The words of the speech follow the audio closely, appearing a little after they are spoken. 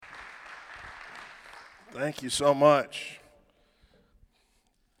Thank you so much.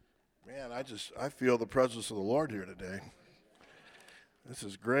 Man, I feel the presence of the Lord here today. This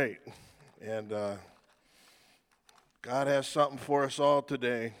is great. And God has something for us all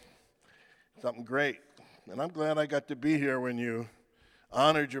today, something great. And I'm glad I got to be here when you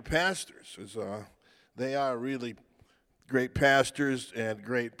honored your pastors, as they are really great pastors and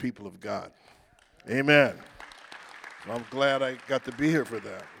great people of God. Amen. So I'm glad I got to be here for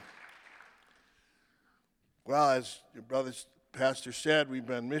that. Well, as your brother pastor said, we've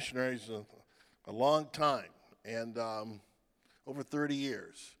been missionaries a long time, and over 30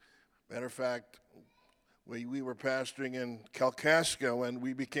 years. Matter of fact, we were pastoring in Kalkaska when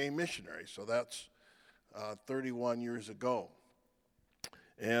we became missionaries, so that's 31 years ago.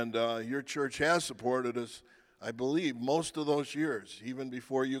 And your church has supported us, I believe, most of those years, even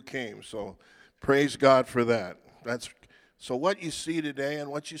before you came. So praise God for that. So what you see today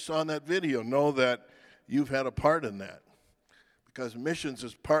and what you saw in that video, know that you've had a part in that, because missions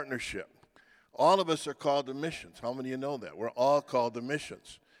is partnership. All of us are called to missions. How many of you know that? We're all called to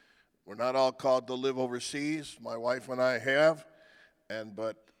missions. We're not all called to live overseas. My wife and I have,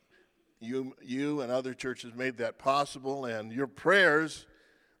 but you and other churches made that possible, and your prayers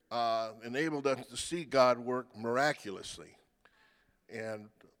enabled us to see God work miraculously. And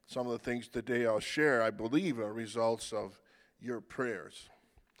some of the things today I'll share, I believe, are results of your prayers.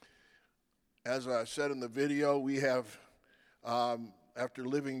 As I said in the video, we have, after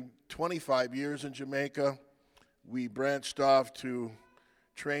living 25 years in Jamaica, we branched off to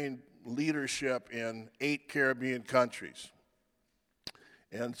train leadership in 8 Caribbean countries.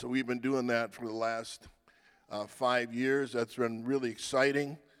 And so we've been doing that for the last 5 years. That's been really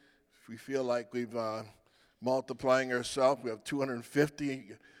exciting. We feel like we've multiplying ourselves. We have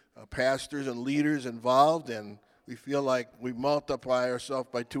 250 pastors and leaders involved, and we feel like we multiply ourselves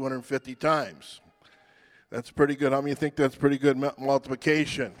by 250 times. That's pretty good. How many think that's pretty good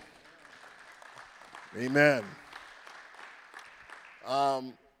multiplication? Amen.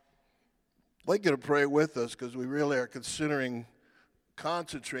 I'd like you to pray with us, because we really are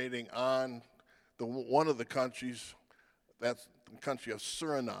concentrating on one of the countries. That's the country of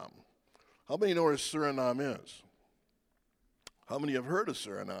Suriname. How many know where Suriname is? How many have heard of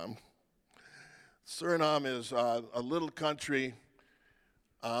Suriname? Suriname is a little country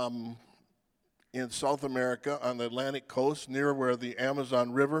in South America on the Atlantic coast, near where the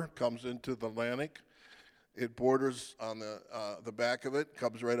Amazon River comes into the Atlantic. It borders on the back of it,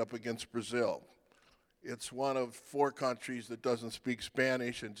 comes right up against Brazil. It's one of 4 countries that doesn't speak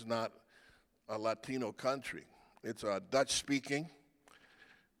Spanish, and it's not a Latino country. It's Dutch-speaking.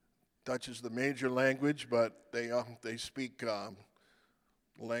 Dutch is the major language, but they speak a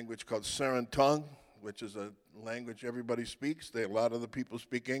language called Sarantung, which is a language everybody speaks. A lot of the people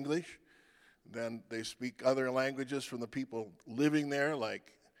speak English. Then they speak other languages from the people living there,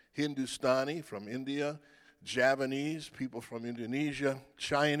 like Hindustani from India, Javanese, people from Indonesia,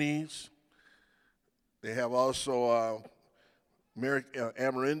 Chinese. They have also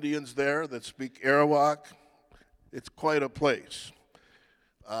Amerindians there that speak Arawak. It's quite a place.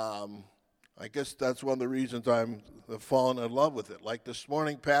 I guess that's one of the reasons I'm fallen in love with it. Like this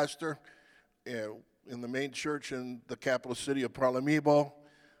morning, Pastor, in the main church in the capital city of Paramaribo,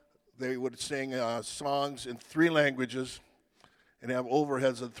 they would sing songs in 3 languages and have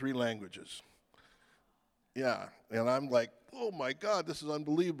overheads in 3 languages. Yeah, and I'm like, oh my God, this is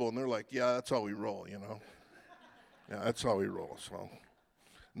unbelievable. And they're like, yeah, that's how we roll, you know. Yeah, that's how we roll, so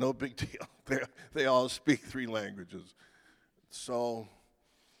no big deal. They all speak 3 languages. So,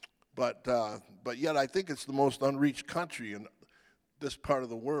 but yet I think it's the most unreached country in this part of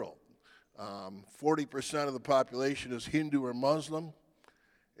the world. 40% of the population is Hindu or Muslim,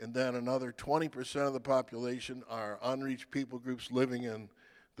 and then another 20% of the population are unreached people groups living in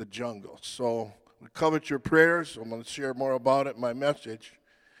the jungle. So we covet your prayers. I'm going to share more about it in my message,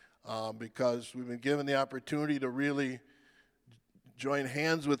 because we've been given the opportunity to really join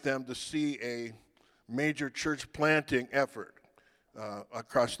hands with them to see a major church planting effort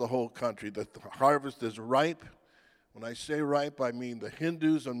across the whole country. The harvest is ripe. When I say ripe, I mean the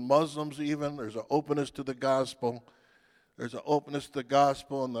Hindus and Muslims even. There's an openness to the gospel. There's an openness to the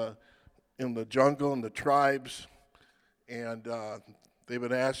gospel in the jungle and the tribes. And they've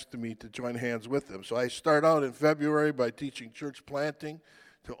been asked me to join hands with them. So I start out in February by teaching church planting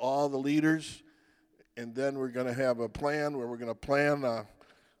to all the leaders. And then we're going to have a plan where we're going to plan a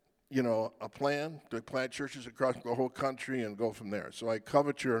plan to plant churches across the whole country and go from there. So I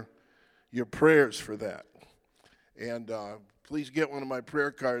covet your prayers for that. And please get one of my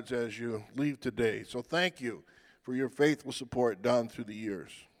prayer cards as you leave today. So thank you for your faithful support down through the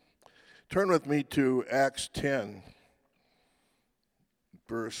years. Turn with me to Acts 10,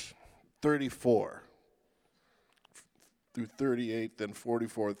 verse 34 through 38, then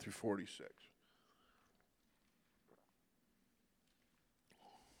 44 through 46.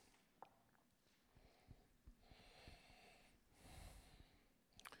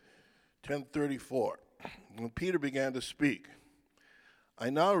 10:34. When Peter began to speak, I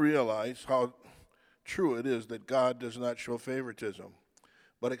now realize how true it is that God does not show favoritism,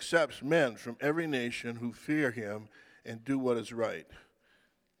 but accepts men from every nation who fear him and do what is right.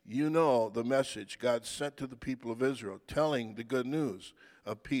 You know the message God sent to the people of Israel, telling the good news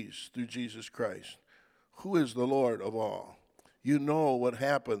of peace through Jesus Christ, who is the Lord of all. You know what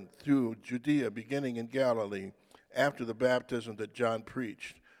happened through Judea, beginning in Galilee, after the baptism that John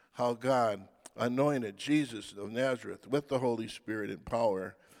preached, how God anointed Jesus of Nazareth with the Holy Spirit and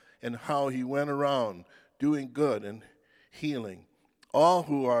power, and how he went around doing good and healing all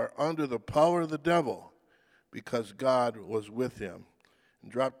who are under the power of the devil, because God was with him. And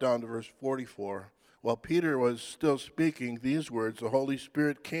drop down to verse 44. While Peter was still speaking these words, the Holy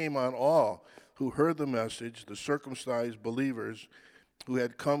Spirit came on all who heard the message. The circumcised believers who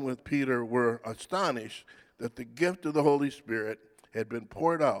had come with Peter were astonished that the gift of the Holy Spirit had been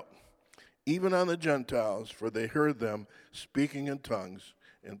poured out, even on the Gentiles, for they heard them speaking in tongues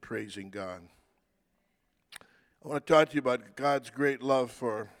and praising God. I want to talk to you about God's great love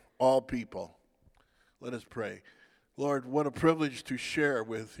for all people. Let us pray. Lord, what a privilege to share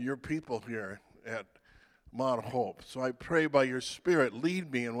with your people here at Mount Hope. So I pray by your Spirit,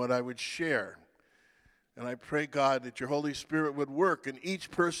 lead me in what I would share. And I pray, God, that your Holy Spirit would work in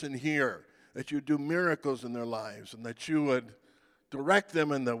each person here, that you do miracles in their lives, and that you would direct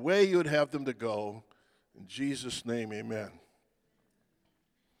them in the way you would have them to go. In Jesus' name, amen.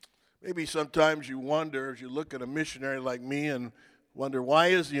 Maybe sometimes you wonder, as you look at a missionary like me, and wonder, why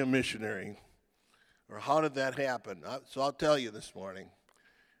is he a missionary? Or how did that happen? So I'll tell you this morning.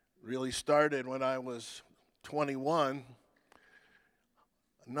 It really started when I was 21.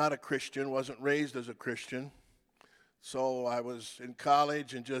 I'm not a Christian, wasn't raised as a Christian. So I was in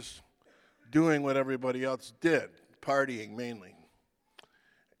college and just doing what everybody else did, partying mainly.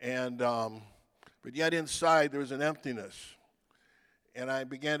 And but yet inside there was an emptiness. And I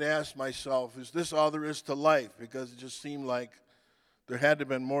began to ask myself, is this all there is to life? Because it just seemed like there had to have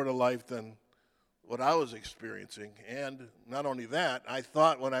been more to life than what I was experiencing. And not only that, I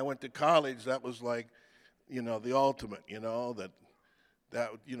thought when I went to college that was like, the ultimate, that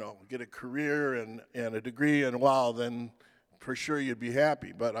get a career and a degree, and wow, then for sure you'd be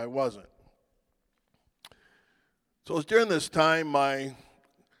happy. But I wasn't. So it was during this time my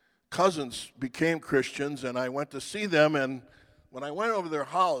cousins became Christians, and I went to see them, and when I went over their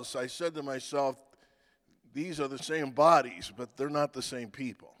house, I said to myself, these are the same bodies, but they're not the same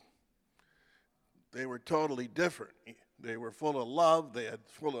people. They were totally different. They were full of love, they had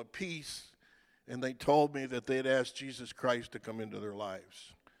full of peace, and they told me that they'd asked Jesus Christ to come into their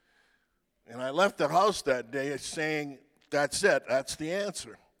lives. And I left the house that day saying, that's it, that's the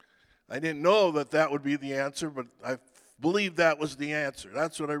answer. I didn't know that that would be the answer, but I believed that was the answer.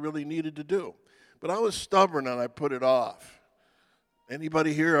 That's what I really needed to do. But I was stubborn and I put it off.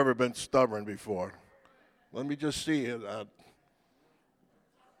 Anybody here ever been stubborn before? Let me just see it. I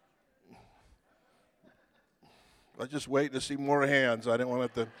was just waiting to see more hands. I didn't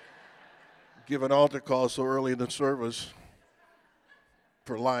want to give an altar call so early in the service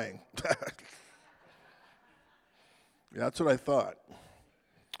for lying. That's what I thought.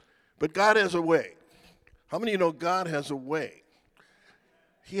 But God has a way. How many of you know God has a way?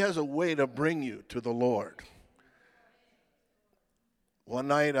 He has a way to bring you to the Lord. One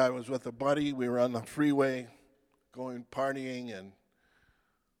night I was with a buddy. We were on the freeway going partying and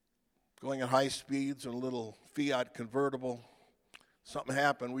going at high speeds in a little Fiat convertible. Something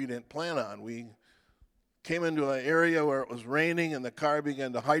happened we didn't plan on. We came into an area where it was raining and the car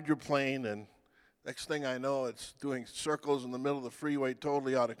began to hydroplane, and next thing I know it's doing circles in the middle of the freeway,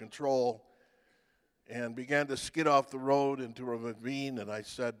 totally out of control, and began to skid off the road into a ravine, and I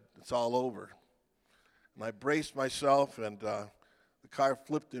said, it's all over. And I braced myself, and the car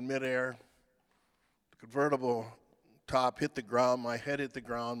flipped in midair. The convertible top hit the ground. My head hit the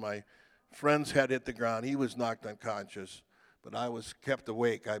ground. My friend's head hit the ground. He was knocked unconscious, but I was kept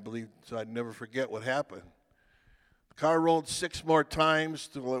awake, I believe, so I'd never forget what happened. The car rolled 6 more times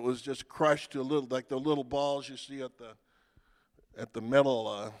till it was just crushed to a little, like the little balls you see at the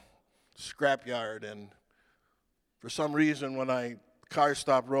metal scrapyard. And for some reason, when the car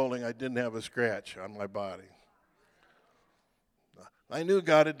stopped rolling, I didn't have a scratch on my body. I knew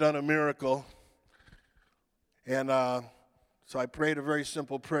God had done a miracle, and So I prayed a very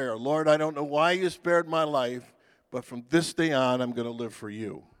simple prayer. Lord, I don't know why you spared my life, but from this day on, I'm going to live for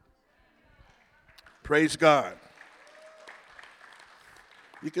you. Praise God.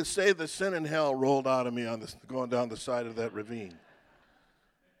 You could say the sin and hell rolled out of me going down the side of that ravine.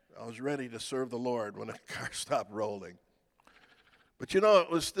 I was ready to serve the Lord when the car stopped rolling. But you know, it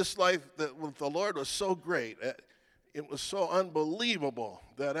was this life that with the Lord was so great. It was so unbelievable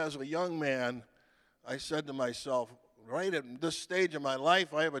that as a young man, I said to myself, right at this stage of my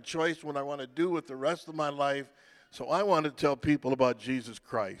life, I have a choice what I want to do with the rest of my life. So I want to tell people about Jesus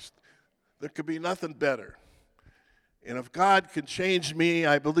Christ. There could be nothing better. And if God can change me,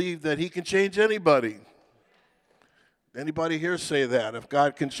 I believe that he can change anybody. Anybody here say that? If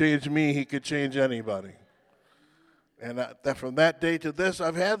God can change me, he could change anybody. And that from that day to this,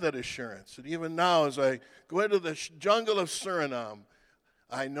 I've had that assurance. And even now, as I go into the jungle of Suriname,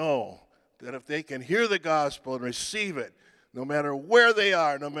 I know that if they can hear the gospel and receive it, no matter where they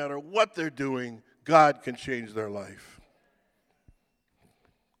are, no matter what they're doing, God can change their life.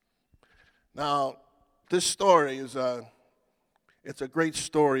 Now, this story it's a great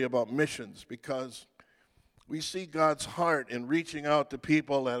story about missions because we see God's heart in reaching out to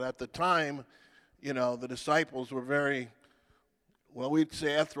people that at the time, you know, the disciples were very, well, we'd say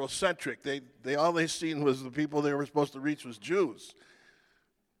ethnocentric. They all they seen was the people they were supposed to reach was Jews.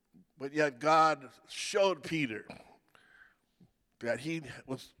 But yet God showed Peter that he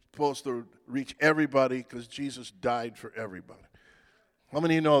was supposed to reach everybody because Jesus died for everybody. How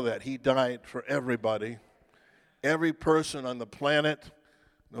many of you know that? He died for everybody. Every person on the planet,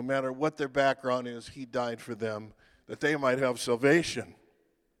 no matter what their background is, he died for them, that they might have salvation.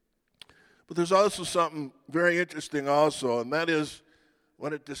 But there's also something very interesting also, and that is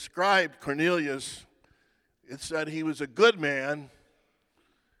when it described Cornelius, it said he was a good man,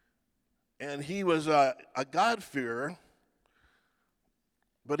 and he was a God-fearer,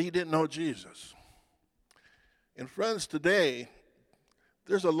 but he didn't know Jesus. And friends, today,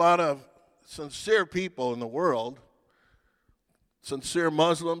 there's a lot of sincere people in the world, sincere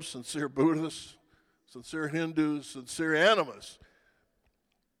Muslims, sincere Buddhists, sincere Hindus, sincere animists,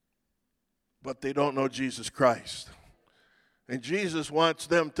 but they don't know Jesus Christ. And Jesus wants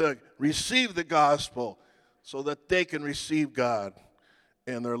them to receive the gospel so that they can receive God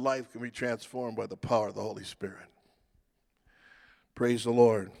and their life can be transformed by the power of the Holy Spirit. Praise the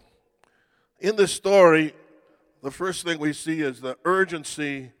Lord. In this story, the first thing we see is the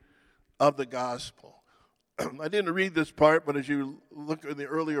urgency of the gospel. I didn't read this part, but as you look in the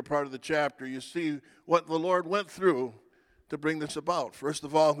earlier part of the chapter, you see what the Lord went through to bring this about. First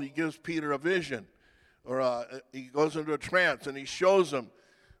of all, he gives Peter a vision, or he goes into a trance, and he shows him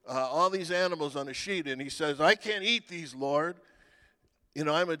all these animals on a sheet, and he says, I can't eat these, Lord. You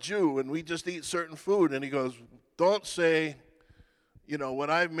know, I'm a Jew, and we just eat certain food. And he goes, don't say, you know, what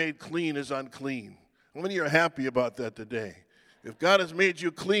I've made clean is unclean. How many of you are happy about that today? If God has made you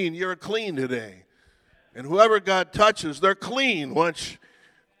clean, you're clean today. And whoever God touches, they're clean once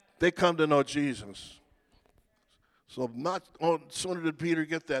they come to know Jesus. So sooner did Peter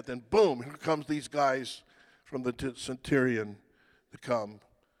get that, then boom, here comes these guys from the centurion to come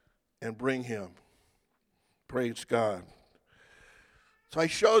and bring him. Praise God. So I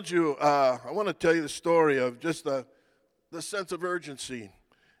showed you, I want to tell you the story of just the sense of urgency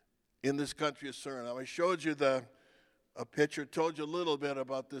in this country of Suriname. I showed you a picture, told you a little bit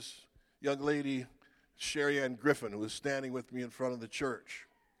about this young lady, Sherry Ann Griffin, who was standing with me in front of the church.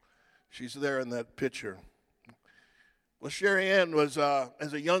 She's there in that picture. Well, Sherry Ann was,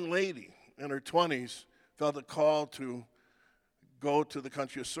 as a young lady in her 20s, felt a call to go to the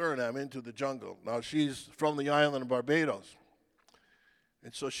country of Suriname, into the jungle. Now, she's from the island of Barbados.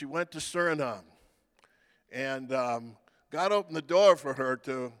 And so she went to Suriname. And God opened the door for her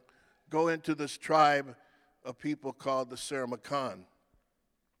to go into this tribe of people called the Saramaccan.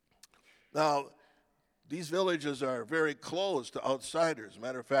 Now, these villages are very closed to outsiders.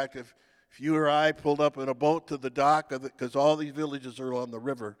 Matter of fact, if you or I pulled up in a boat to the dock, because all these villages are on the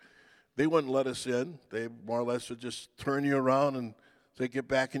river, they wouldn't let us in. They more or less would just turn you around and say, get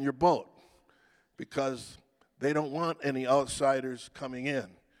back in your boat, because they don't want any outsiders coming in.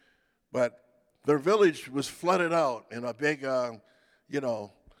 But their village was flooded out in a big, time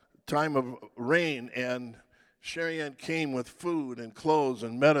of rain, and Sherry Ann came with food and clothes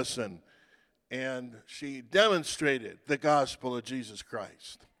and medicine, and she demonstrated the gospel of Jesus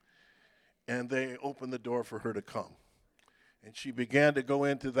Christ. And they opened the door for her to come. And she began to go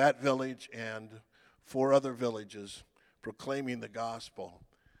into that village and 4 other villages proclaiming the gospel.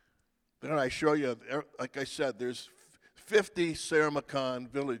 Then I show you, like I said, there's 50 Saramaccan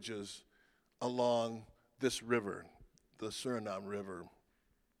villages along this river, the Suriname River.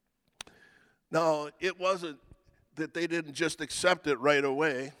 Now, it wasn't that they didn't just accept it right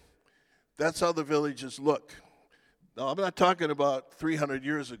away. That's how the villages look. Now, I'm not talking about 300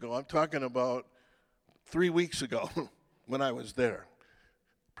 years ago. I'm talking about 3 weeks ago when I was there.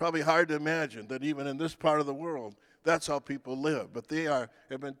 Probably hard to imagine that even in this part of the world, that's how people live. But they have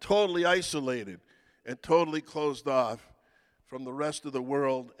been totally isolated and totally closed off from the rest of the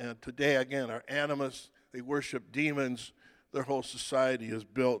world. And today, again, are animists. They worship demons. Their whole society is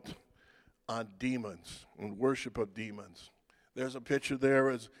built on demons and worship of demons. There's a picture there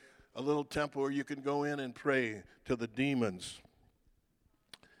as a little temple where you can go in and pray to the demons.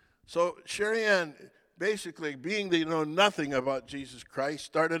 So Sherry Ann, basically being that you know nothing about Jesus Christ,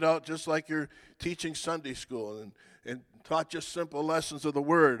 started out just like you're teaching Sunday school and taught just simple lessons of the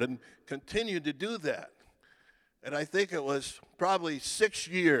Word and continued to do that. And I think it was probably 6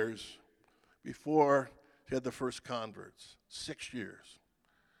 years before she had the first converts. 6 years.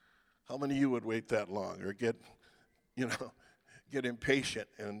 How many of you would wait that long or get impatient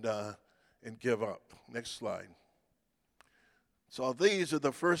and give up? Next slide. So these are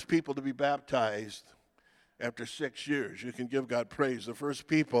the first people to be baptized after 6 years. You can give God praise. The first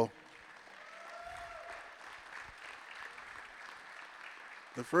people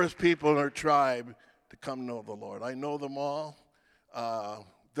in our tribe to come know the Lord. I know them all.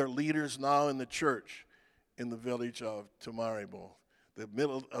 They're leaders now in the church in the village of Tamaribo.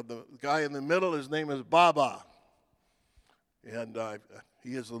 The guy in the middle, his name is Baba. And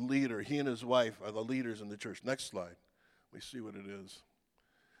he is a leader. He and his wife are the leaders in the church. Next slide. We see what it is.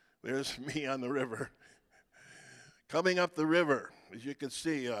 There's me on the river. Coming up the river, as you can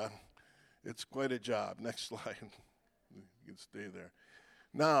see, it's quite a job. Next slide. You can stay there.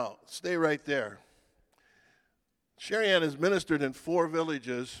 Now, stay right there. Sherry Ann has ministered in 4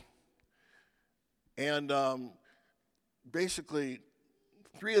 villages, and basically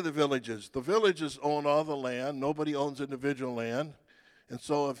 3 of the villages own all the land. Nobody owns individual land. And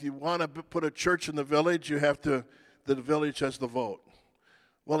so if you want to put a church in the village, the village has the vote.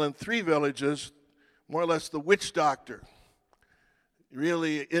 Well, in 3 villages, more or less the witch doctor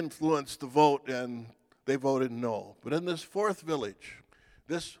really influenced the vote, and they voted no. But in this 4th village,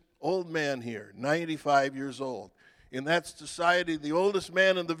 this old man here, 95 years old, in that society, the oldest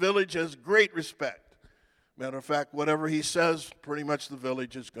man in the village has great respect. Matter of fact, whatever he says, pretty much the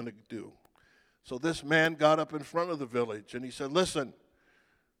village is going to do. So this man got up in front of the village, and he said, listen,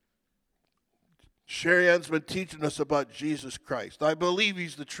 Sherry Ann's been teaching us about Jesus Christ. I believe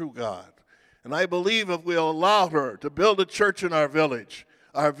he's the true God. And I believe if we'll allow her to build a church in our village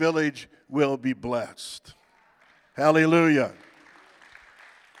will be blessed. Hallelujah.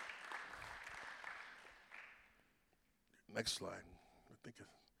 Next slide.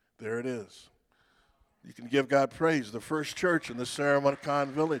 There it is. You can give God praise. The first church in the Saramaccan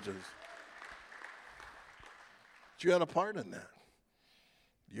villages. But you had a part in that.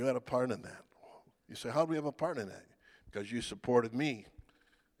 You had a part in that. You say, how do we have a part in that? Because you supported me.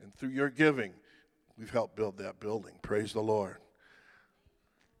 And through your giving, we've helped build that building. Praise the Lord.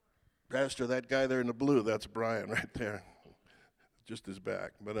 Pastor, that guy there in the blue, that's Brian right there. Just his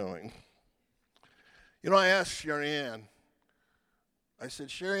back. But anyway. You know, I asked Sherry Ann, I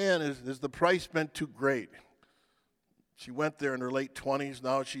said, Sherry Ann, has the price been too great? She went there in her late 20s.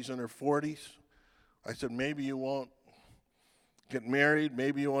 Now she's in her 40s. I said, maybe you won't get married.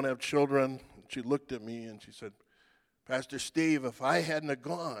 Maybe you won't have children. She looked at me and she said, Pastor Steve, if I hadn't have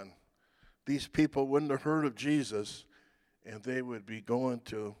gone, these people wouldn't have heard of Jesus, and they would be going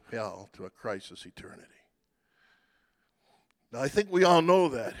to hell, to a crisis eternity. Now, I think we all know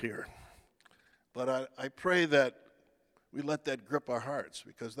that here. But I pray that we let that grip our hearts,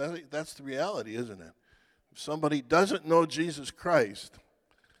 because that's the reality, isn't it? If somebody doesn't know Jesus Christ,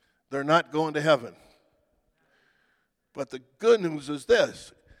 they're not going to heaven. But the good news is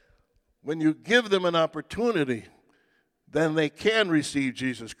this. When you give them an opportunity, then they can receive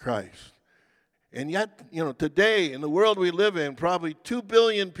Jesus Christ. And yet, today in the world we live in, probably 2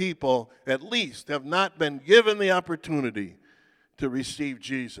 billion people at least have not been given the opportunity to receive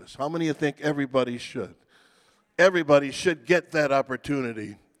Jesus. How many of you think everybody should? Everybody should get that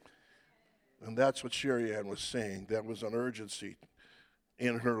opportunity. And that's what Sherry Ann was saying. That was an urgency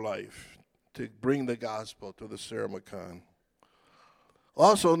in her life to bring the gospel to the Saramaccan.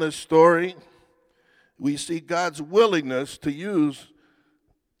 Also in this story, we see God's willingness to use,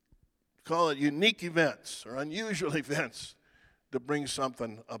 call it unique events or unusual events to bring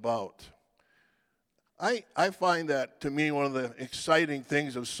something about. I find that, to me, one of the exciting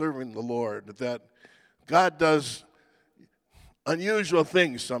things of serving the Lord, that God does unusual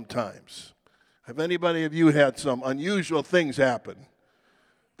things sometimes. Have anybody of you had some unusual things happen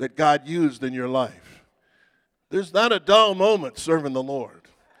that God used in your life? There's not a dull moment serving the Lord.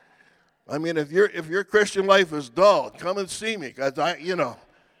 I mean, if your Christian life is dull, come and see me, because I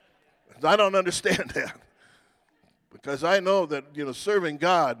don't understand that. Because I know that, serving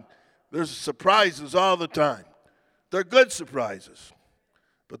God, there's surprises all the time. They're good surprises,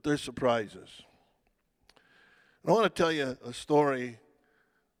 but they're surprises. I want to tell you a story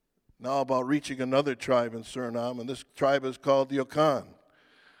now about reaching another tribe in Suriname, and this tribe is called the Akan.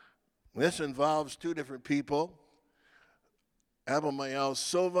 This involves two different people, Abimael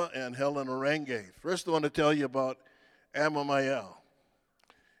Silva and Helen Orenge. First, I want to tell you about Abimael.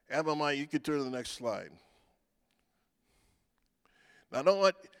 Abimael, you can turn to the next slide. Now,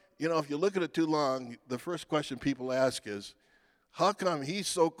 if you look at it too long, the first question people ask is, how come he's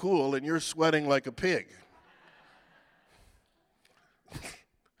so cool and you're sweating like a pig?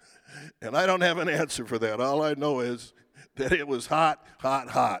 And I don't have an answer for that. All I know is that it was hot, hot,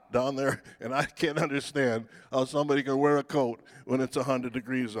 hot down there, and I can't understand how somebody can wear a coat when it's 100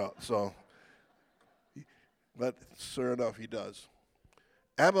 degrees out. But sure enough, he does.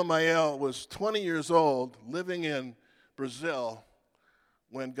 Abimael was 20 years old, living in Brazil,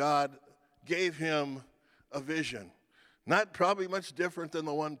 when God gave him a vision. Not probably much different than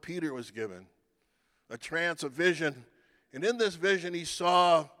the one Peter was given. A trance, a vision. And in this vision, he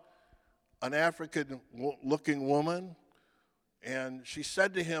saw an African-looking woman, and she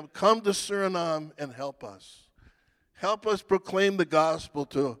said to him, "Come to Suriname and help us. Help us proclaim the gospel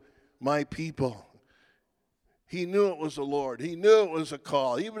to my people." He knew it was the Lord. He knew it was a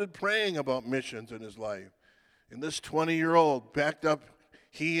call. He had been praying about missions in his life. And this 20-year-old backed up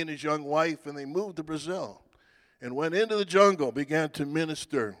he and his young wife, and they moved to Brazil and went into the jungle, began to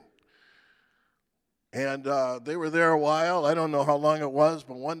minister. And they were there a while. I don't know how long it was,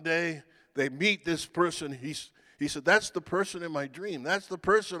 but one day they meet this person. He said, "That's the person in my dream. That's the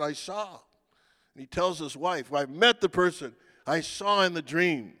person I saw." And he tells his wife, "I've met the person I saw in the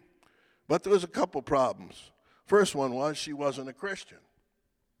dream." But there was a couple problems. First one was she wasn't a Christian.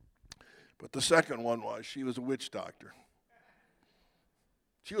 But the second one was she was a witch doctor.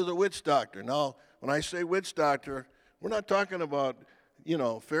 She was a witch doctor. Now, when I say witch doctor, we're not talking about,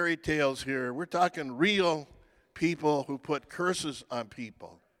 fairy tales here. We're talking real people who put curses on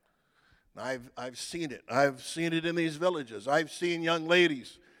people. Now, I've seen it. I've seen it in these villages. I've seen young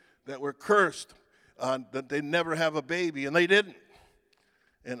ladies that were cursed that they never have a baby, and they didn't.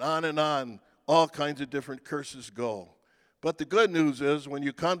 And on, all kinds of different curses go. But the good news is when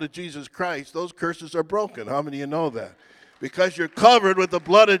you come to Jesus Christ, those curses are broken. How many of you know that? Because you're covered with the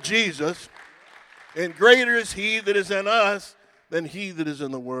blood of Jesus, and greater is he that is in us than he that is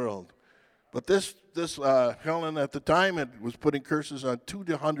in the world. But this Helen at the time was putting curses on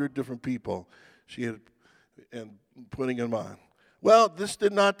 200 different people. She had and putting them on. Well, this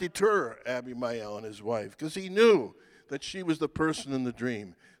did not deter Abimael and his wife, because he knew that she was the person in the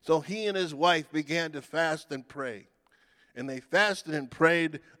dream. So he and his wife began to fast and pray. And they fasted and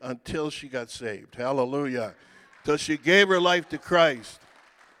prayed until she got saved. Hallelujah. Till she gave her life to Christ.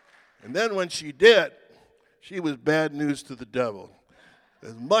 And then when she did, she was bad news to the devil.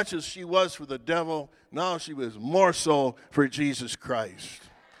 As much as she was for the devil, now she was more so for Jesus Christ.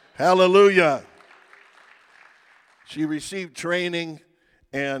 Hallelujah. She received training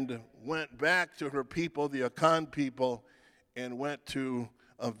and went back to her people, the Akan people, and went to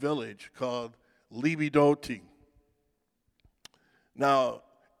a village called Libidoti. Now,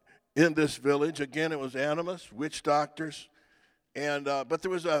 in this village, again, it was animus, witch doctors, and but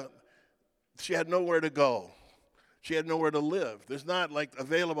she had nowhere to go. She had nowhere to live. There's not like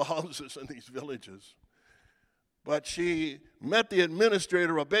available houses in these villages. But she met the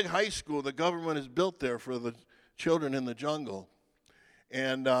administrator of a big high school the government has built there for the children in the jungle,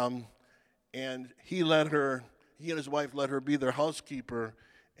 and he and his wife let her be their housekeeper,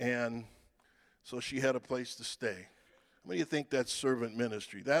 and so she had a place to stay. What do you think that's servant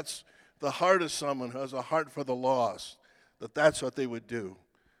ministry? That's the heart of someone who has a heart for the lost, that's what they would do,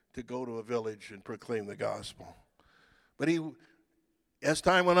 to go to a village and proclaim the gospel. But as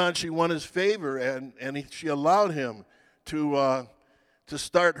time went on, she won his favor, and she allowed him to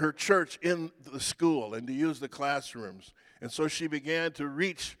start her church in the school and to use the classrooms. And so she began to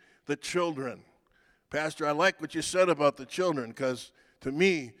reach the children. Pastor, I like what you said about the children, because to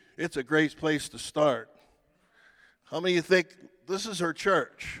me, it's a great place to start. How many of you think this is her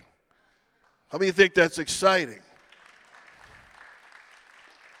church? How many of you think that's exciting?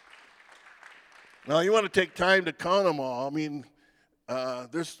 Now, you want to take time to count them all. I mean,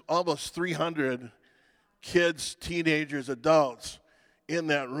 there's almost 300 kids, teenagers, adults in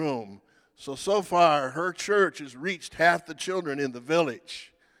that room. So far, her church has reached half the children in the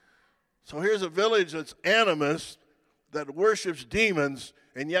village. So here's a village that's animist, that worships demons,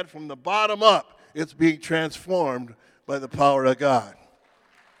 and yet from the bottom up, it's being transformed by the power of God.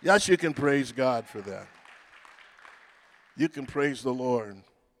 Yes, you can praise God for that. You can praise the Lord.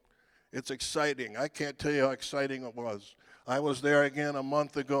 It's exciting. I can't tell you how exciting it was. I was there again a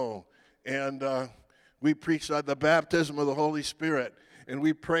month ago, and we preached on the baptism of the Holy Spirit, and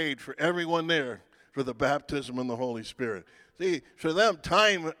we prayed for everyone there for the baptism in the Holy Spirit. See, for them,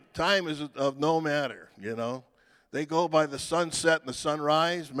 time is of no matter, you know. They go by the sunset and the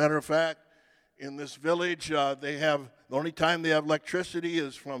sunrise. Matter of fact, in this village, the only time they have electricity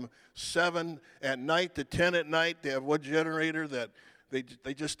is from 7 at night to 10 at night. They have one generator that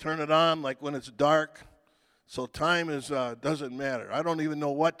they just turn it on like when it's dark. So time doesn't matter. I don't even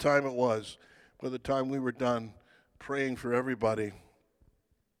know what time it was by the time we were done praying for everybody.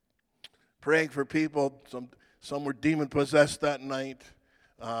 Praying for people. Some were demon-possessed that night.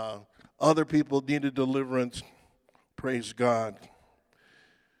 Other people needed deliverance. Praise God.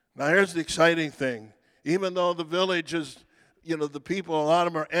 Now here's the exciting thing. Even though the village is, the people, a lot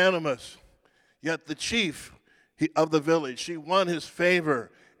of them are animus, yet the chief of the village, she won his favor,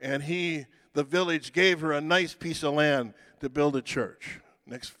 and the village gave her a nice piece of land to build a church.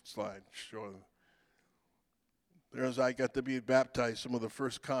 Next slide. Sure. There's I got to be baptized, some of the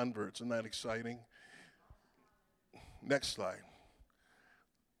first converts. Isn't that exciting? Next slide.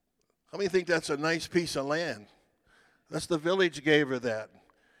 How many think that's a nice piece of land? That's the village gave her that.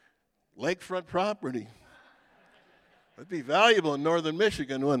 Lakefront property. It'd be valuable in northern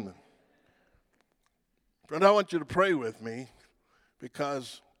Michigan, wouldn't it? Friend, I want you to pray with me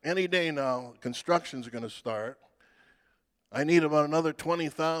because any day now, construction's going to start. I need about another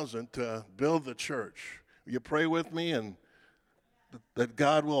 $20,000 to build the church. Will you pray with me and that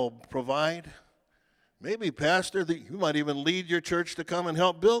God will provide? Maybe, Pastor, you might even lead your church to come and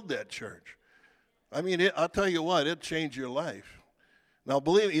help build that church. I mean, I'll tell you what, it'll change your life. Now,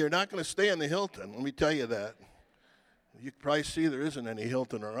 believe me, you're not going to stay in the Hilton. Let me tell you that. You can probably see there isn't any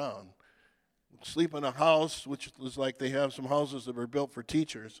Hilton around. Sleep in a house, which is like they have some houses that were built for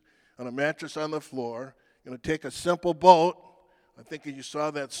teachers, on a mattress on the floor. You're going to take a simple boat. I think you saw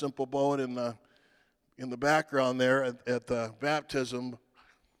that simple boat in the background there at the baptism.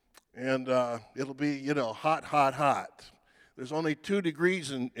 And it'll be, hot, hot, hot. There's only 2 degrees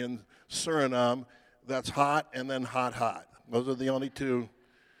in Suriname that's hot and then hot, hot. Those are the only 2.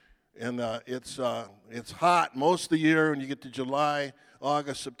 And it's hot most of the year. When you get to July,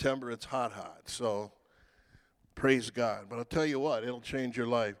 August, September, it's hot, hot. So praise God. But I'll tell you what, it'll change your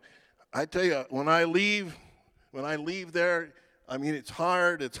life. I tell you, when I leave there, I mean, it's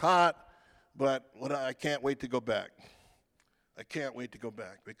hard, it's hot, but I can't wait to go back. I can't wait to go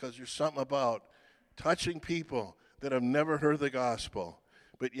back because there's something about touching people that have never heard the gospel,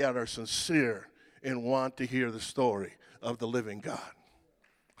 but yet are sincere and want to hear the story of the living God.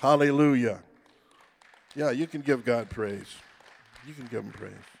 Hallelujah. Yeah, you can give God praise. You can give him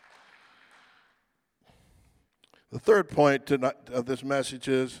praise. The third point of this message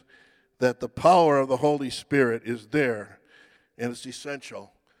is that the power of the Holy Spirit is there, and it's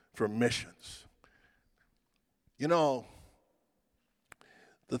essential for missions. The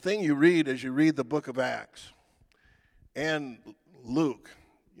thing you read as you read the book of Acts and Luke,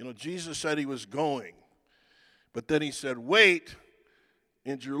 Jesus said he was going, but then he said, wait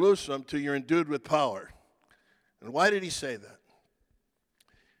in Jerusalem till you're endued with power. And why did he say that?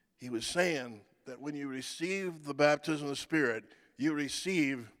 He was saying that when you receive the baptism of the Spirit, you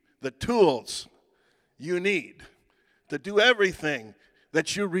receive the tools you need to do everything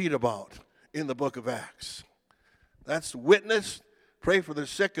that you read about in the book of Acts. That's witness, pray for the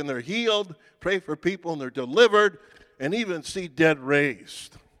sick and they're healed, pray for people and they're delivered, and even see dead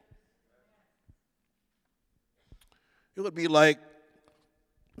raised. It would be like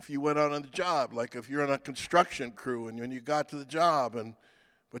if you went out on the job, like if you're on a construction crew and when you got to the job,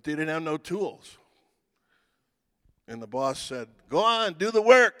 but they didn't have no tools. And the boss said, go on, do the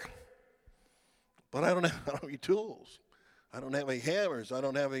work. But I don't have any tools. I don't have any hammers. I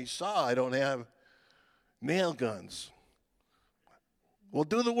don't have any saw. I don't have nail guns. Well,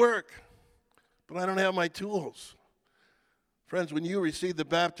 do the work, but I don't have my tools. Friends, when you receive the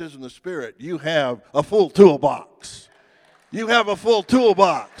baptism of the Spirit, you have a full toolbox. You have a full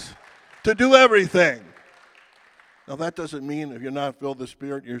toolbox to do everything. Now, that doesn't mean if you're not filled with the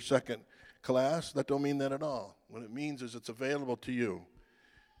Spirit, you're second class. That don't mean that at all. What it means is it's available to you.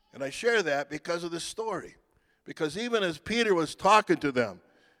 And I share that because of this story. Because even as Peter was talking to them,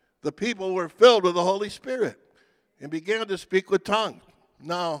 the people were filled with the Holy Spirit and began to speak with tongues.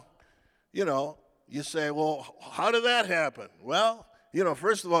 Now, You say, well, how did that happen? Well,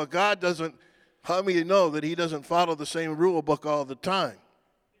 first of all, God doesn't, how many know that he doesn't follow the same rule book all the time?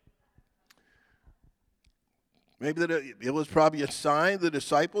 Maybe that it was probably a sign to the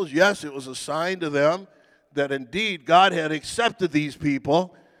disciples. Yes, it was a sign to them that indeed God had accepted these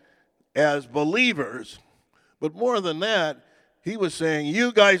people as believers. But more than that, he was saying,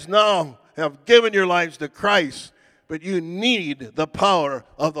 you guys now have given your lives to Christ, but you need the power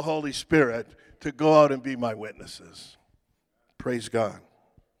of the Holy Spirit to go out and be my witnesses. Praise God.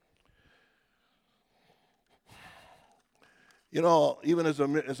 Even as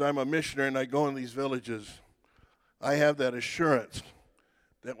I'm a missionary and I go in these villages, I have that assurance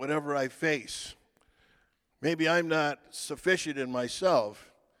that whatever I face, maybe I'm not sufficient in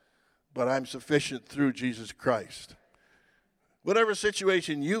myself, but I'm sufficient through Jesus Christ. Whatever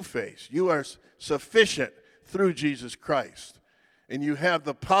situation you face, you are sufficient through Jesus Christ. And you have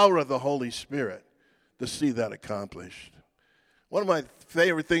the power of the Holy Spirit to see that accomplished. One of my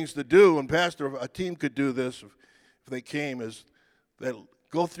favorite things to do, and Pastor, a team could do this if they came, is they'll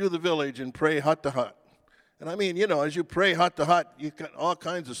go through the village and pray hut to hut. And I mean, as you pray hut to hut, you got all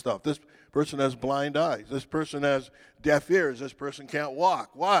kinds of stuff. This person has blind eyes. This person has deaf ears. This person can't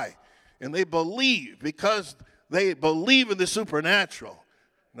walk. Why? And they believe because they believe in the supernatural.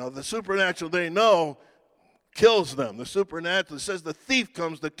 Now, the supernatural they know kills them. The supernatural says the thief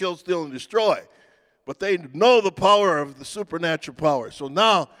comes to kill, steal, and destroy. But they know the power of the supernatural power. So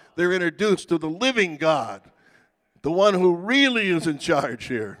now they're introduced to the living God, the one who really is in charge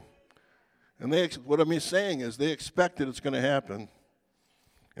here. And what I'm saying is they expected it's going to happen.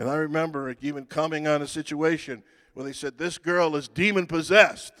 And I remember even coming on a situation where they said, this girl is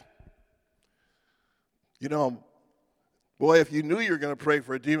demon-possessed. Boy, if you knew you were going to pray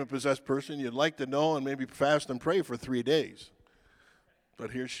for a demon-possessed person, you'd like to know and maybe fast and pray for 3 days.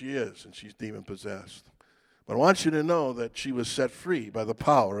 But here she is, and she's demon-possessed. But I want you to know that she was set free by the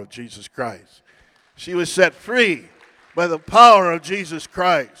power of Jesus Christ. She was set free by the power of Jesus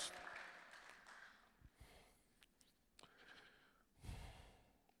Christ.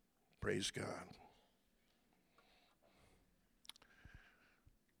 Praise God.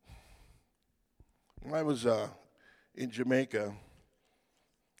 When I was in Jamaica,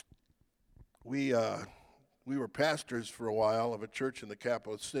 we were pastors for a while of a church in the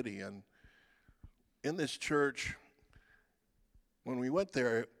capital city, and in this church, when we went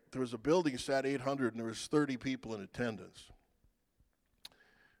there was a building sat 800, and there was 30 people in attendance.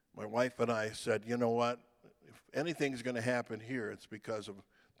 My wife and I said, you know what? If anything's going to happen here, it's because of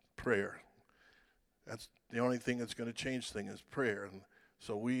prayer. That's the only thing that's going to change things is prayer. And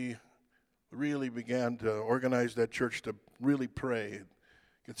so we really began to organize that church to really pray,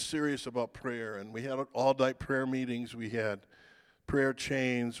 get serious about prayer. And we had all-night prayer meetings. We had prayer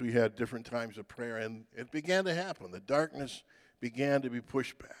chains. We had different times of prayer. And it began to happen. The darkness began to be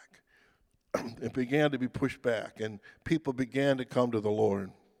pushed back. It began to be pushed back, and people began to come to the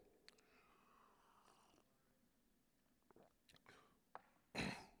Lord.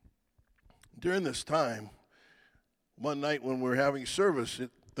 During this time, one night when we were having service,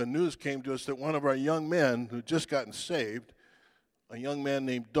 the news came to us that one of our young men who had just gotten saved, a young man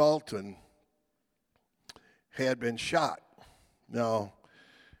named Dalton, had been shot. Now,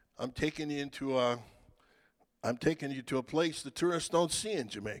 I'm taking you to a place the tourists don't see in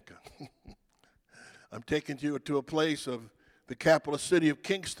Jamaica. I'm taking you to a place of the capital city of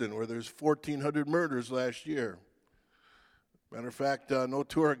Kingston where there's 1,400 murders last year. Matter of fact, no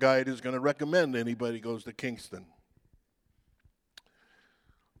tour guide is going to recommend anybody goes to Kingston.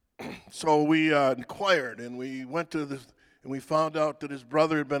 So we inquired, and we went to this, and we found out that his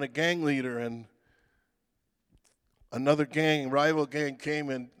brother had been a gang leader, and another gang, rival gang, came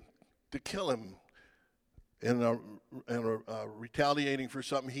in to kill him, and retaliating for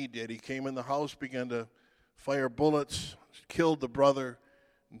something he did. He came in the house, began to fire bullets, killed the brother,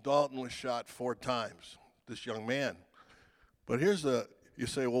 and Dalton was shot 4 times, this young man. But you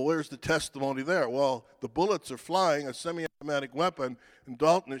say, well, where's the testimony there? Well, the bullets are flying, a semi-automatic weapon, and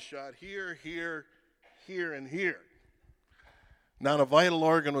Dalton is shot here, here, here, and here. Not a vital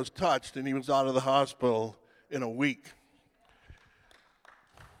organ was touched, and he was out of the hospital in a week.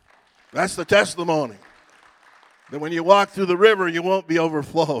 That's the testimony. That when you walk through the river, you won't be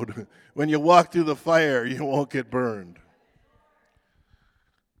overflowed. When you walk through the fire, you won't get burned.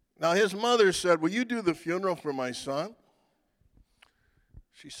 Now, his mother said, will you do the funeral for my son?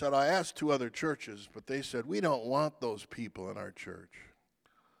 She said, I asked 2 other churches, but they said, we don't want those people in our church.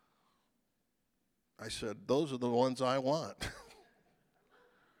 I said, those are the ones I want.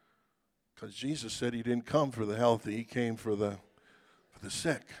 Because Jesus said he didn't come for the healthy, he came for the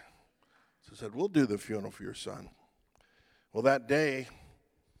sick. So I said, we'll do the funeral for your son. Well, that day,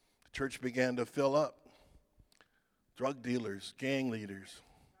 the church began to fill up. Drug dealers, gang leaders,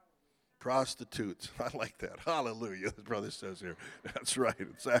 prostitutes. I like that. Hallelujah, the brother says here. That's right,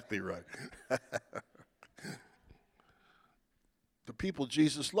 exactly right. The people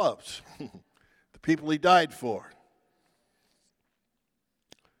Jesus loves, the people he died for.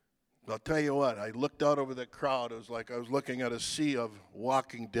 I'll tell you what, I looked out over that crowd. It was like I was looking at a sea of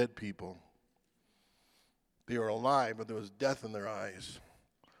walking dead people. They were alive, but there was death in their eyes.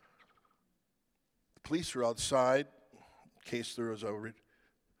 The police were outside in case there was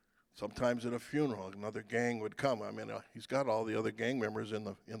sometimes at a funeral, another gang would come. I mean, he's got all the other gang members in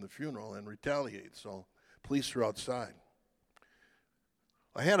the funeral and retaliate. So police were outside.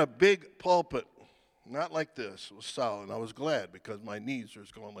 I had a big pulpit, not like this. It was solid. And I was glad because my knees were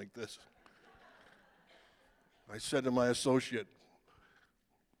going like this. I said to my associate,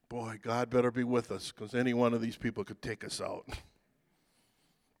 boy, God better be with us because any one of these people could take us out.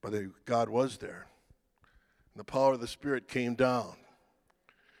 But God was there. And the power of the Spirit came down.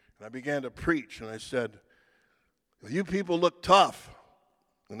 And I began to preach, and I said, you people look tough.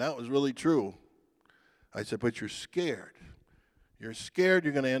 And that was really true. I said, but you're scared. You're scared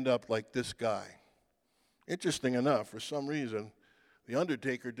you're going to end up like this guy. Interesting enough, for some reason, the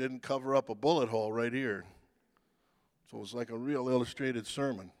undertaker didn't cover up a bullet hole right here. So it was like a real illustrated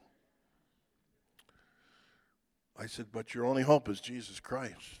sermon. I said, but your only hope is Jesus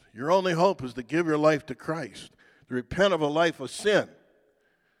Christ. Your only hope is to give your life to Christ, to repent of a life of sin.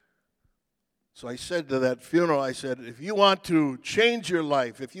 So I said to that funeral, I said, if you want to change your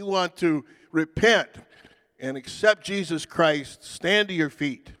life, if you want to repent and accept Jesus Christ, stand to your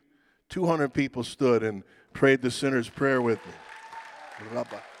feet. 200 people stood and prayed the sinner's prayer with me.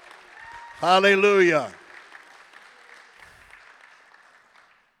 Hallelujah.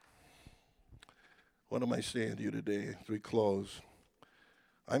 What am I saying to you today as we close?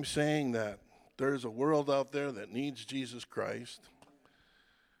 I'm saying that there's a world out there that needs Jesus Christ.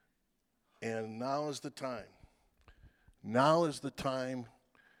 And now is the time. Now is the time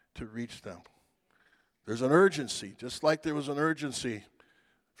to reach them. There's an urgency, just like there was an urgency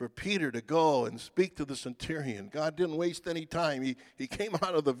for Peter to go and speak to the centurion. God didn't waste any time. He came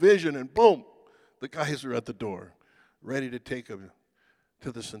out of the vision and boom, the guys are at the door, ready to take him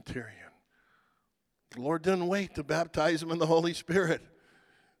to the centurion. The Lord didn't wait to baptize them in the Holy Spirit.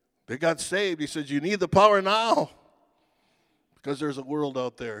 They got saved. He says, you need the power now because there's a world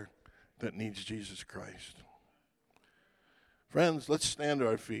out there that needs Jesus Christ. Friends, let's stand to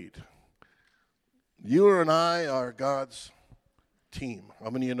our feet. You and I are God's team. How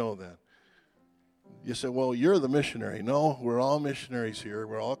many of you know that? You say, well, you're the missionary. No, we're all missionaries here.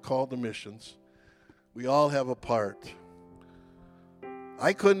 We're all called to missions. We all have a part.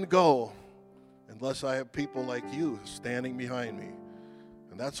 I couldn't go unless I have people like you standing behind me.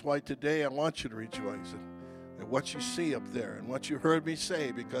 And that's why today I want you to rejoice at what you see up there and what you heard me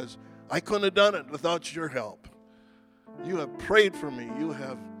say, because I couldn't have done it without your help. You have prayed for me. You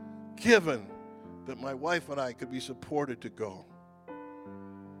have given that my wife and I could be supported to go.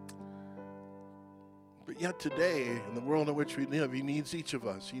 But yet today, in the world in which we live, he needs each of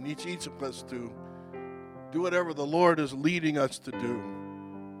us. He needs each of us to do whatever the Lord is leading us to do.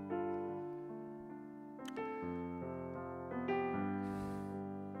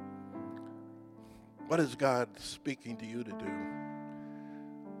 What is God speaking to you to do?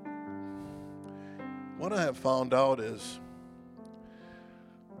 What I have found out is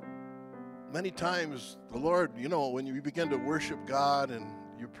many times the Lord, when you begin to worship God and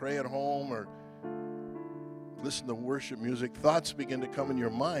you pray at home or listen to worship music, thoughts begin to come in your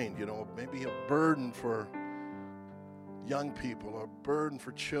mind, maybe a burden for young people, or a burden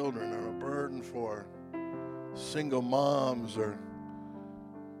for children, or a burden for single moms or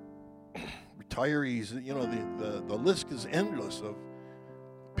retirees. The list is endless of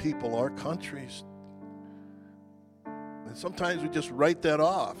people, our countries. And sometimes we just write that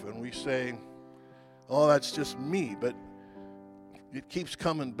off and we say, oh, that's just me, but it keeps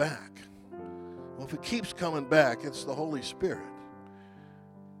coming back. Well, if it keeps coming back, it's the Holy Spirit.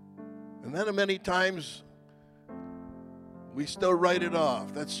 And then many times we still write it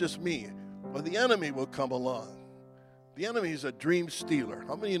off. That's just me. But the enemy will come along. The enemy is a dream stealer.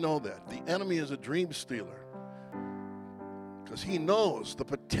 How many of you know that? The enemy is a dream stealer. Because he knows the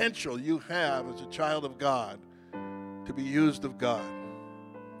potential you have as a child of God to be used of God.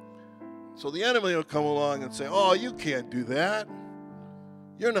 So the enemy will come along and say, oh, you can't do that.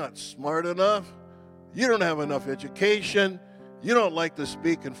 You're not smart enough. You don't have enough education. You don't like to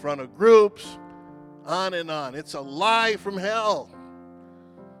speak in front of groups. On and on. It's a lie from hell.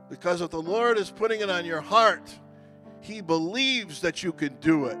 Because if the Lord is putting it on your heart, He believes that you can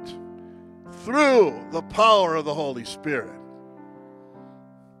do it through the power of the Holy Spirit.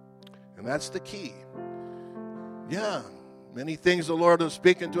 And that's the key. Yeah, many things the Lord is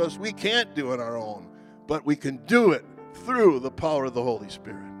speaking to us we can't do on our own, but we can do it through the power of the Holy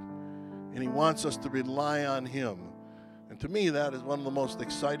Spirit. And He wants us to rely on Him. And to me, that is one of the most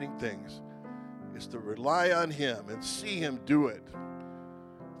exciting things, is to rely on Him and see Him do it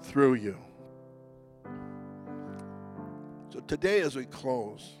through you. So today as we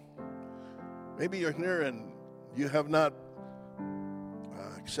close, maybe you're here and you have not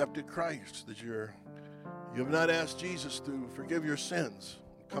accepted Christ, that you have not asked Jesus to forgive your sins,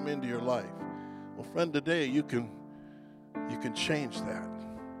 come into your life. Well, friend, today you can change that.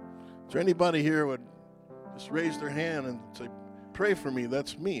 Is there anybody here who would just raise their hand and say, pray for me,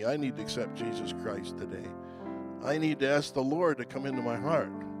 that's me. I need to accept Jesus Christ today. I need to ask the Lord to come into my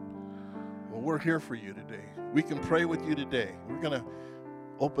heart. Well, we're here for you today. We can pray with you today. We're going to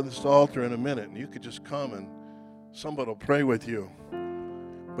open this altar in a minute, and you could just come and somebody will pray with you.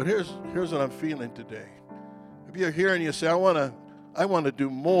 But here's what I'm feeling today. If you're here and you say, I want to do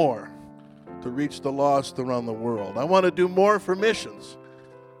more to reach the lost around the world. I want to do more for missions.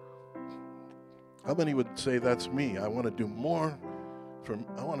 How many would say that's me? I want to do more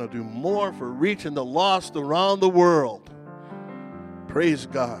for reaching the lost around the world. Praise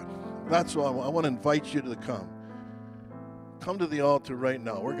God. That's why I want to invite you to come. Come to the altar right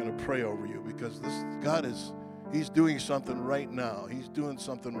now. We're going to pray over you because He's doing something right now. He's doing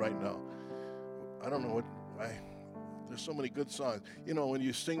something right now. I don't know there's so many good songs. You know, when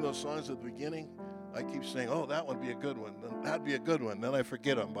you sing those songs at the beginning, I keep saying, oh, that would be a good one. That'd be a good one. Then I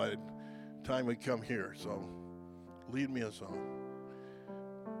forget them by the time we come here. So lead me a song.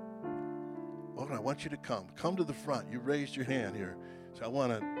 Oh, I want you to come. Come to the front. You raised your hand here. So I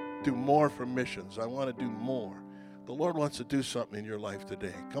want to do more for missions. I want to do more. The Lord wants to do something in your life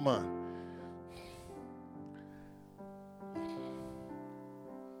today. Come on.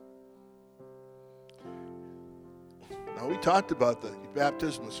 Now, we talked about the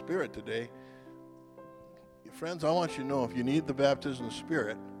baptism of the Spirit today. Friends, I want you to know if you need the baptism of the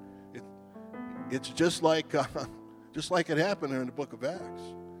Spirit, it's just like it happened in the book of Acts.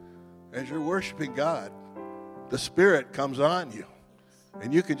 As you're worshiping God, the Spirit comes on you,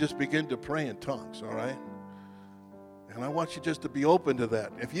 and you can just begin to pray in tongues, all right? And I want you just to be open to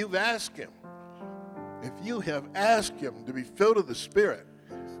that. If you have asked Him to be filled with the Spirit,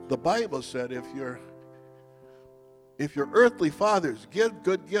 the Bible said if your earthly fathers give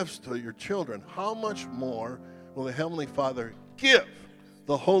good gifts to your children, how much more will the Heavenly Father give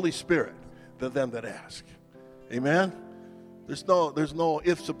the Holy Spirit to them that ask? Amen? There's no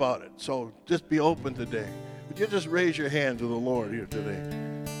ifs about it. So just be open today. Would you just raise your hand to the Lord here today?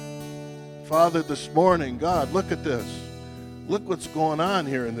 Father, this morning, God, look at this. Look what's going on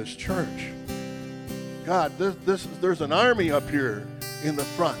here in this church. God, there's an army up here in the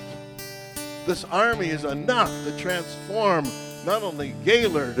front. This army is enough to transform not only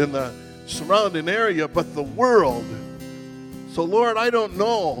Gaylord and the surrounding area, but the world. So, Lord, I don't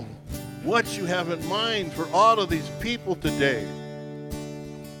know what you have in mind for all of these people today.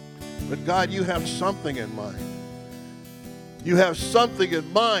 But, God, you have something in mind. You have something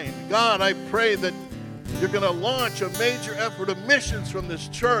in mind. God, I pray that you're going to launch a major effort of missions from this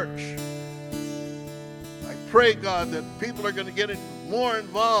church. I pray, God, that people are going to get more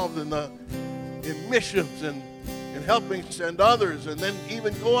involved in missions and in helping send others, and then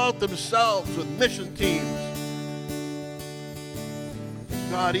even go out themselves with mission teams.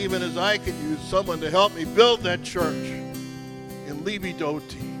 God, even as I could use someone to help me build that church in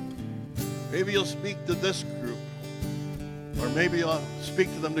Levi-Doti. Maybe you'll speak to this group, or maybe I'll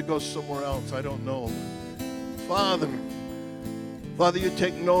speak to them to go somewhere else. I don't know. Father, you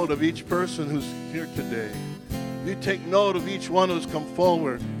take note of each person who's here today. You take note of each one who's come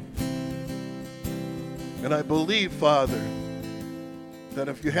forward. And I believe, Father, that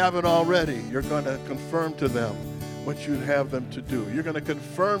if you haven't already, you're going to confirm to them what you'd have them to do. You're going to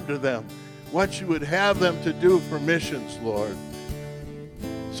confirm to them what you would have them to do for missions, Lord.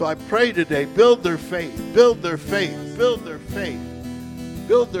 So I pray today, build their faith, build their faith, build their faith.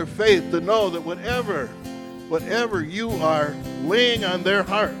 Build their faith to know that whatever you are laying on their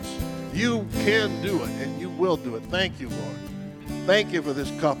hearts, you can do it and you will do it. Thank you, Lord. Thank you for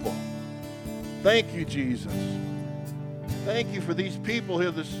this couple. Thank you, Jesus. Thank you for these people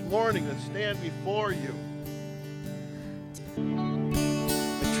here this morning that stand before you.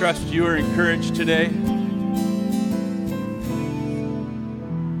 I trust you are encouraged today. You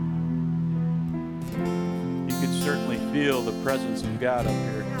can certainly feel the presence of God up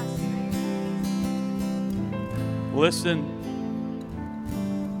here. Listen,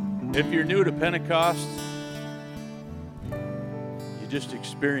 if you're new to Pentecost, you just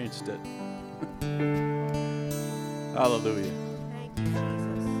experienced it. Hallelujah. Thank you,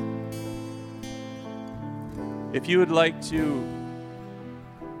 Jesus. If you would like to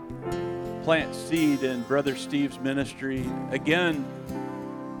plant seed in Brother Steve's ministry, again,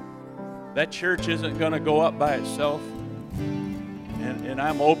 that church isn't going to go up by itself. And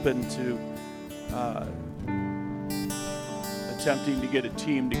I'm open to attempting to get a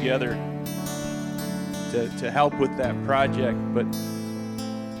team together to help with that project. But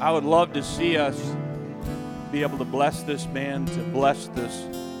I would love to see us be able to bless this man, to bless this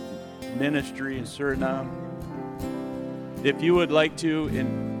ministry in Suriname. If you would like to,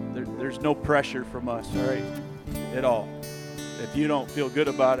 and there's no pressure from us, all right, at all. If you don't feel good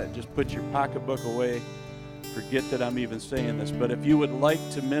about it, just put your pocketbook away. Forget that I'm even saying this. But if you would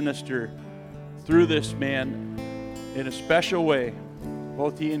like to minister through this man in a special way,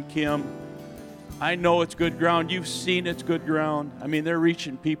 both he and Kim, I know it's good ground. You've seen it's good ground. I mean, they're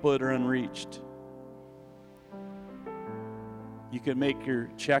reaching people that are unreached. You can make your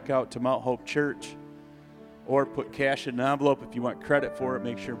check out to Mount Hope Church or put cash in an envelope. If you want credit for it,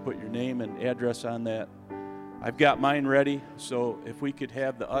 make sure and put your name and address on that. I've got mine ready, so if we could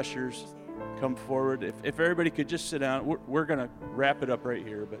have the ushers come forward. If everybody could just sit down. We're going to wrap it up right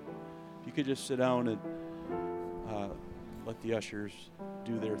here, but if you could just sit down and let the ushers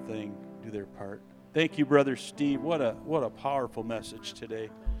do their thing, do their part. Thank you, Brother Steve. What a powerful message today.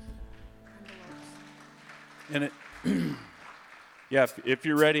 And it, yeah, if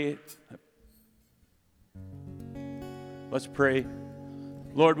you're ready, let's pray.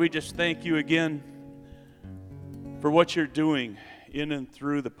 Lord, we just thank you again for what you're doing in and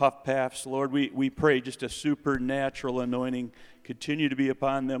through the Puff Paths. Lord, we pray just a supernatural anointing continue to be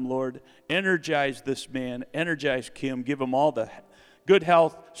upon them, Lord. Energize this man, energize Kim, give them all the good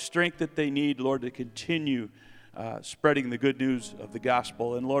health, strength that they need, Lord, to continue spreading the good news of the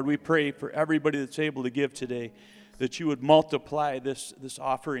gospel. And Lord, we pray for everybody that's able to give today, that you would multiply this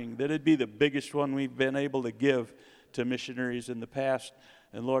offering, that it'd be the biggest one we've been able to give to missionaries in the past.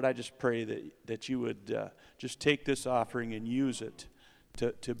 And Lord, I just pray that you would just take this offering and use it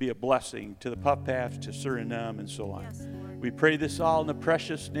to be a blessing to the Puff Paths, to Suriname, and so on. Yes, Lord. We pray this all in the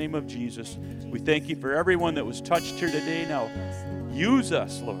precious name of Jesus. We thank you for everyone that was touched here today. Now, use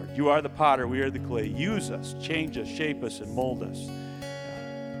us, Lord. You are the potter, we are the clay. Use us, change us, shape us, and mold us.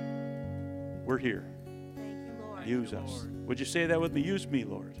 We're here. Thank you, Lord. Use us. Would you say that with me? Use me,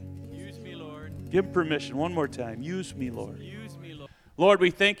 Lord. Use me, Lord. Give him permission one more time. Use me, Lord. Use me, Lord. Lord,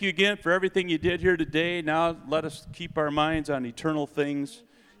 we thank you again for everything you did here today. Now let us keep our minds on eternal things.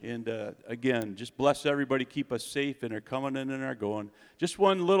 And again, just bless everybody. Keep us safe in our coming in and our going. Just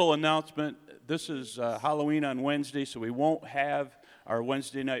one little announcement. This is Halloween on Wednesday, so we won't have our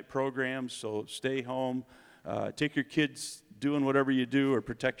Wednesday night programs. So stay home. Take your kids doing whatever you do, or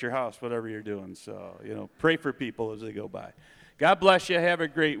protect your house, whatever you're doing. So, pray for people as they go by. God bless you. Have a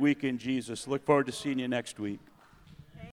great week in Jesus. Look forward to seeing you next week.